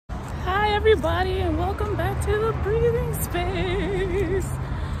everybody, and welcome back to the breathing space.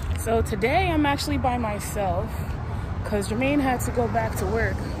 So today I'm actually by myself because Jermaine had to go back to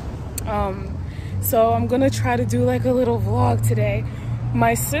work. So I'm gonna try to do like a little vlog today.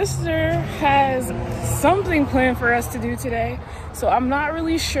 My sister has something planned for us to do today, so I'm not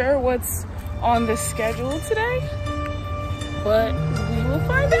really sure what's on the schedule today, but we will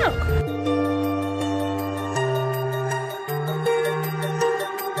find out.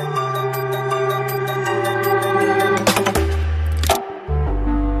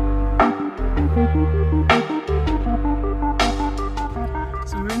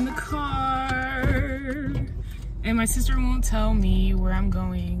 And my sister won't tell me where I'm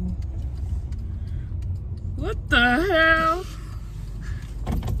going. What the hell?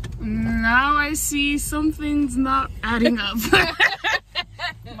 Now I see something's not adding up.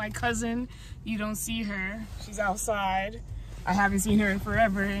 My cousin, you don't see her. She's outside. I haven't seen her in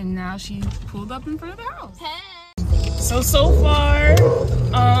forever, and now she pulled up in front of the house. Hey. So far,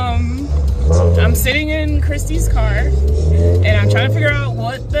 I'm sitting in Christy's car, and I'm trying to figure out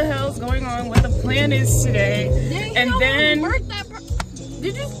what the hell's going on, what the plan is today.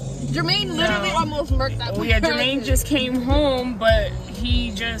 Did you? Jermaine literally almost murked that person. Yeah, Jermaine just came home, but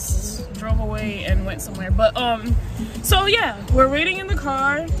he just drove away and went somewhere. But so yeah, we're waiting in the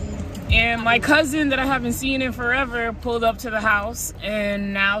car, and my cousin that I haven't seen in forever pulled up to the house,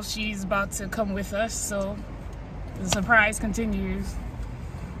 and now she's about to come with us. So the surprise continues.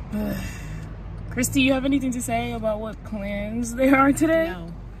 Christy, you have anything to say about what plans there are today? No.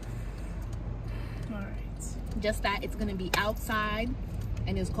 Just that it's gonna be outside,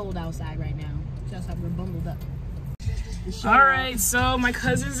 and it's cold outside right now. Just like we're bundled up. All right, so my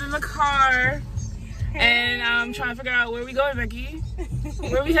cousin's in the car, and I'm trying to figure out where we going, Becky.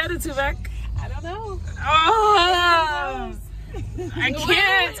 Where we headed to, Beck? I don't know. Oh, I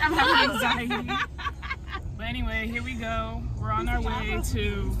can't. I'm having anxiety. But anyway, here we go. We're on our way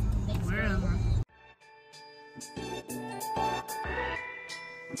to wherever.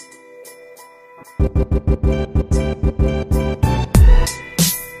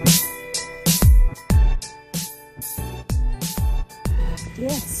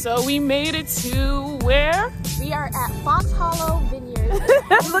 So we made it to where? We are at Fox Hollow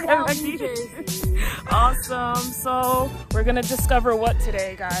Vineyards. Look at Becky. Awesome. So we're gonna discover what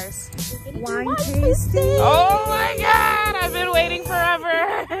today, guys? Wine tasting. Oh my God! I've been waiting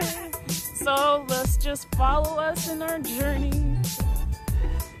forever. So let's just follow us in our journey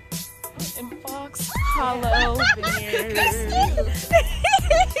in Fox Hollow Vineyards.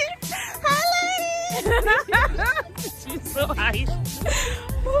 Hi, she's so hyped.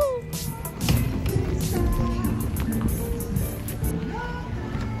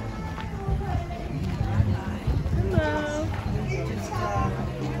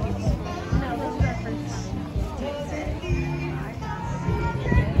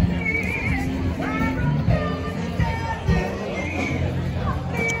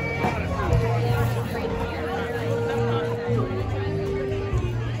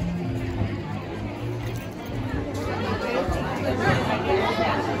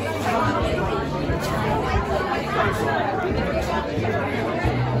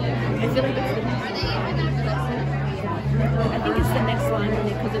 I think it's the next line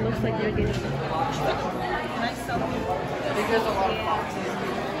because it looks like they're getting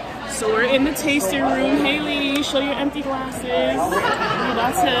So we're in the tasting room. Hey ladies, show your empty glasses. We're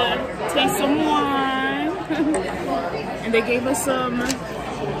about to taste some wine. And they gave us some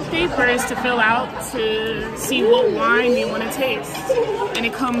papers to fill out to see what wine you want to taste. And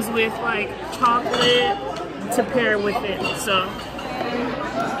it comes with like chocolate to pair with it. So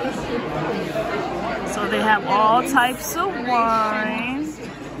they have all types of wine.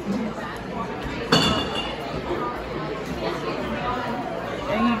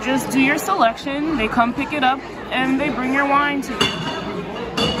 And you just do your selection. They come pick it up and they bring your wine to you.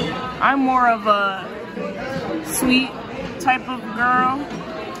 I'm more of a sweet type of girl.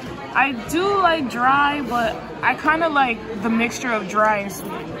 I do like dry, but I kind of like the mixture of dry and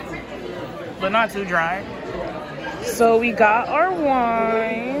sweet, but not too dry. So we got our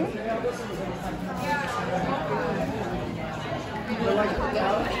wine.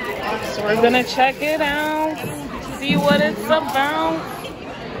 So we're gonna check it out, see what it's about.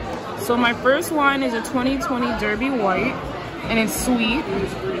 So my first wine is a 2020 Derby White, and it's sweet.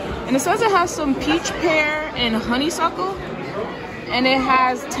 And it says it has some peach pear and honeysuckle, and it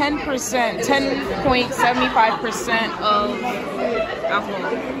has 10%, 10.75% of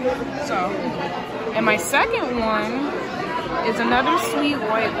alcohol. So, and my second one is another sweet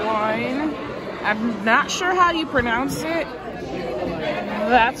white wine. I'm not sure how you pronounce it.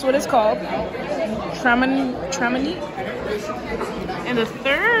 That's what it's called. Tramini. And the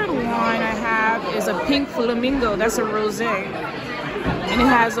third wine I have is a pink flamingo. That's a rosé. And it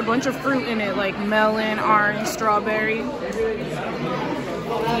has a bunch of fruit in it, like melon, orange, strawberry.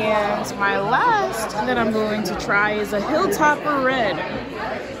 And my last that I'm going to try is a Hilltopper Red.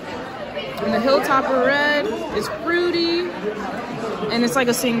 And the Hilltopper Red is fruity, and it's like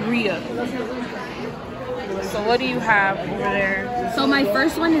a sangria. So what do you have over there? So my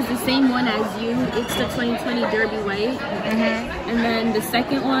first one is the same one as you. It's the 2020 Derby White. And then the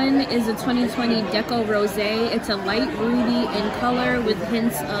second one is the 2020 Deco Rosé. It's a light ruby in color with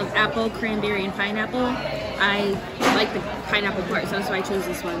hints of apple, cranberry, and pineapple. I like the pineapple part, so that's why I chose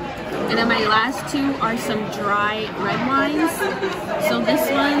this one. And then my last two are some dry red wines. So this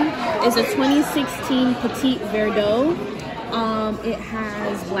one is a 2016 Petit Verdot. It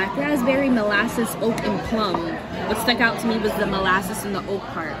has black raspberry, molasses, oak, and plum. What stuck out to me was the molasses and the oak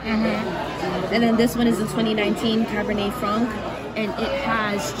part. And then this one is a 2019 Cabernet Franc, and it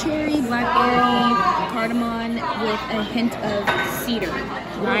has cherry, blackberry, cardamom with a hint of cedar.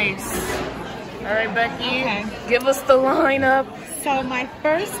 Nice. All right, Becky, give us the lineup. So my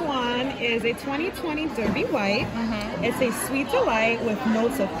first one is a 2020 Derby White. It's a sweet delight with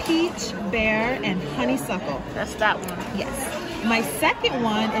notes of peach, bear, and honeysuckle. That's that one. Yes. My second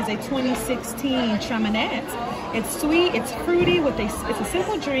one is a 2016 Traminette. It's sweet, it's fruity, it's a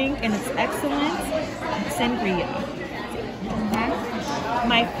simple drink, and it's excellent sangria.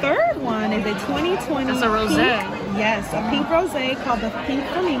 My third one is a 2020. That's a rosé. Yes, a pink rosé called the Pink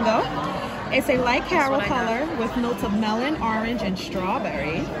Flamingo. It's a light coral color with notes of melon, orange, and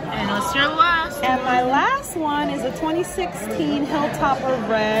strawberry. And what's your last one? And my last one is a 2016 Hilltopper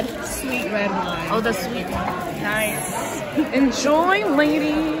Red, sweet red wine. Oh, the sweet one. Nice. Enjoy,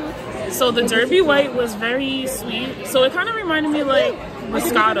 lady. So the Derby White was very sweet. So it kind of reminded me like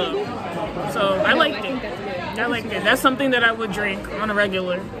Moscato. So I liked it. I liked it. That's something that I would drink on a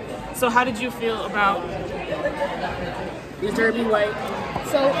regular. So how did you feel about the Derby White?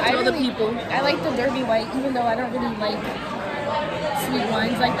 So I like the Derby White, even though I don't really like sweet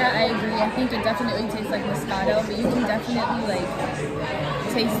wines like that. I agree. I think it definitely tastes like Moscato, but you can definitely like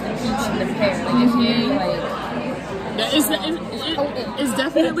taste the peach and the pear. Like it's very like. It's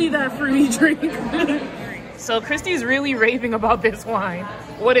definitely that fruity drink. So Christy's really raving about this wine.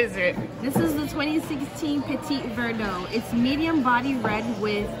 What is it? This is the 2016 Petit Verdot. It's medium body red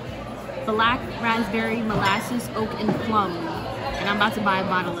with black raspberry, molasses, oak, and plum. And I'm about to buy a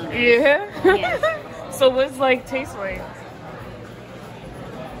bottle of it. Yeah? Yes. So what's like taste like?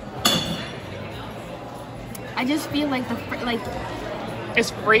 I just feel like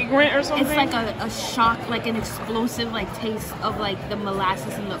it's fragrant or something? it's like a shock, like an explosive like taste of like the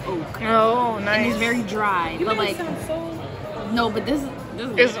molasses and the oak. Oh, nice. And it's very dry. But like no, but this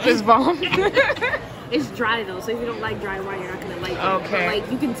is bomb. It's dry though, so if you don't like dry wine, you're not gonna like it. Okay. But,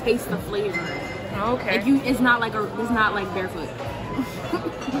 like you can taste the flavor. Okay. Like it's not like barefoot.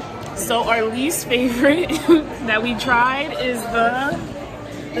 So our least favorite that we tried is the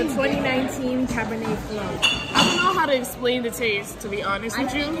 2019 Cabernet Franc. I don't know how to explain the tast, to be honest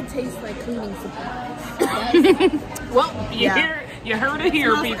with you. I think it tastes like cleaning supplies. Well, you heard it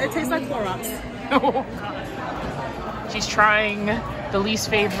here, people. It tastes like Clorox. Oh, God. She's trying the least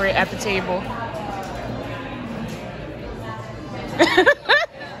favorite at the table.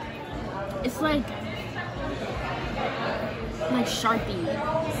 It's like Sharpie,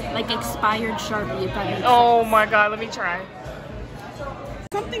 like expired Sharpie. If that makes sense. Oh my God, let me try.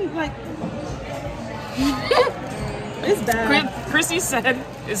 Something like it's bad. Chrissy said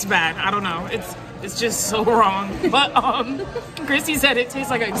it's bad. I don't know. It's just so wrong. But Chrissy said it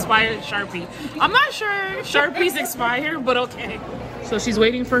tastes like an expired Sharpie. I'm not sure Sharpies expire, but okay. So she's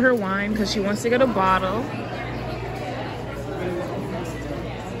waiting for her wine because she wants to get a bottle.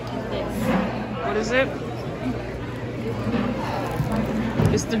 What is it?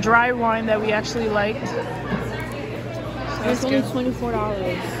 It's the dry wine that we actually liked. So It's only $24.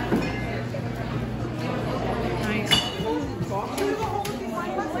 Nice.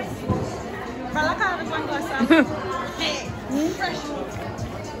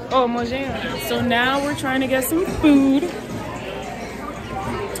 Oh, Mojang. So now we're trying to get some food.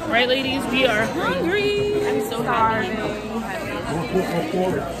 Right, ladies? We are hungry. I'm so happy.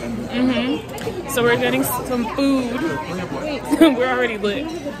 So we're getting some food. We're already lit,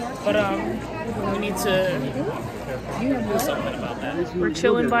 but we need to do something about that. We're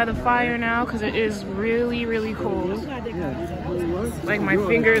chilling by the fire now because it is really, really cold. Like my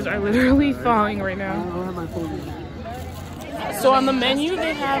fingers are literally thawing right now. So on the menu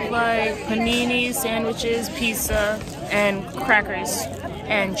they have like panini, sandwiches, pizza, and crackers.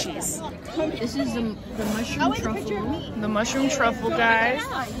 and cheese. This is the mushroom truffle. The mushroom truffle, guys.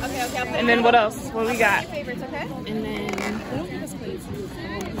 And then what else? What we got? And then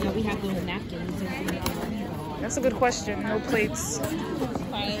we have those napkins. That's a good question. No plates. And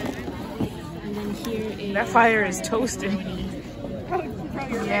then here is that fire is toasted.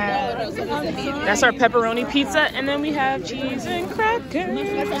 Yeah. That's our pepperoni pizza. And then we have cheese and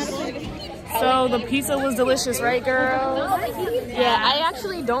crackers. So the pizza was delicious, right, girl? Yeah, I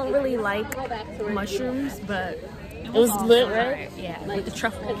actually don't really like mushrooms, but it was lit, right? Yeah, like the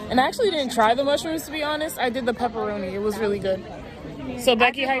truffle. And I actually didn't try the mushrooms, to be honest. I did the pepperoni. It was really good. So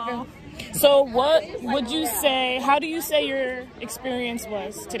Becky, how you doing? So what would you say, how do you say your experience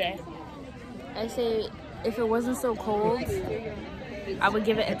was today? I say if it wasn't so cold, I would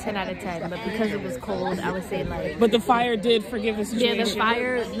give it a 10 out of 10, but because it was cold, I would say like... But the fire did forgive the situation. Yeah, the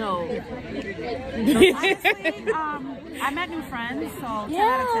fire, no. I met new friends, so 10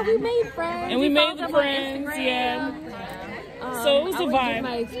 yeah, out of 10. we made friends. And we made the friends, yeah. So it was a vibe. I would give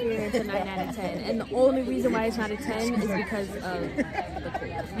my experience a 9 out of 10, and the only reason why it's not a 10 is because of the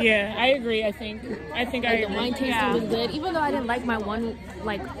cold. Yeah, I agree. I think I agree. The wine tasting was good, even though I didn't like my one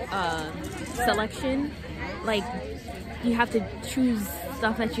selection. Like, you have to choose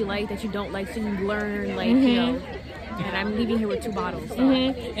stuff that you like, that you don't like, so you learn, like, you know. And I'm leaving here with 2 bottles. So.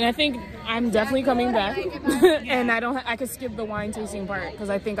 And I think I'm definitely coming back. And I could skip the wine tasting part because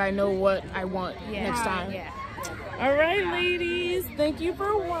I think I know what I want next time. Yeah. All right, ladies. Thank you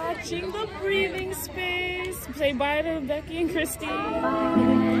for watching The Breathing Space. Say bye to Becky and Christy.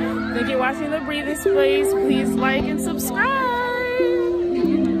 Bye. Thank you for watching The Breathing Space. Please like and subscribe.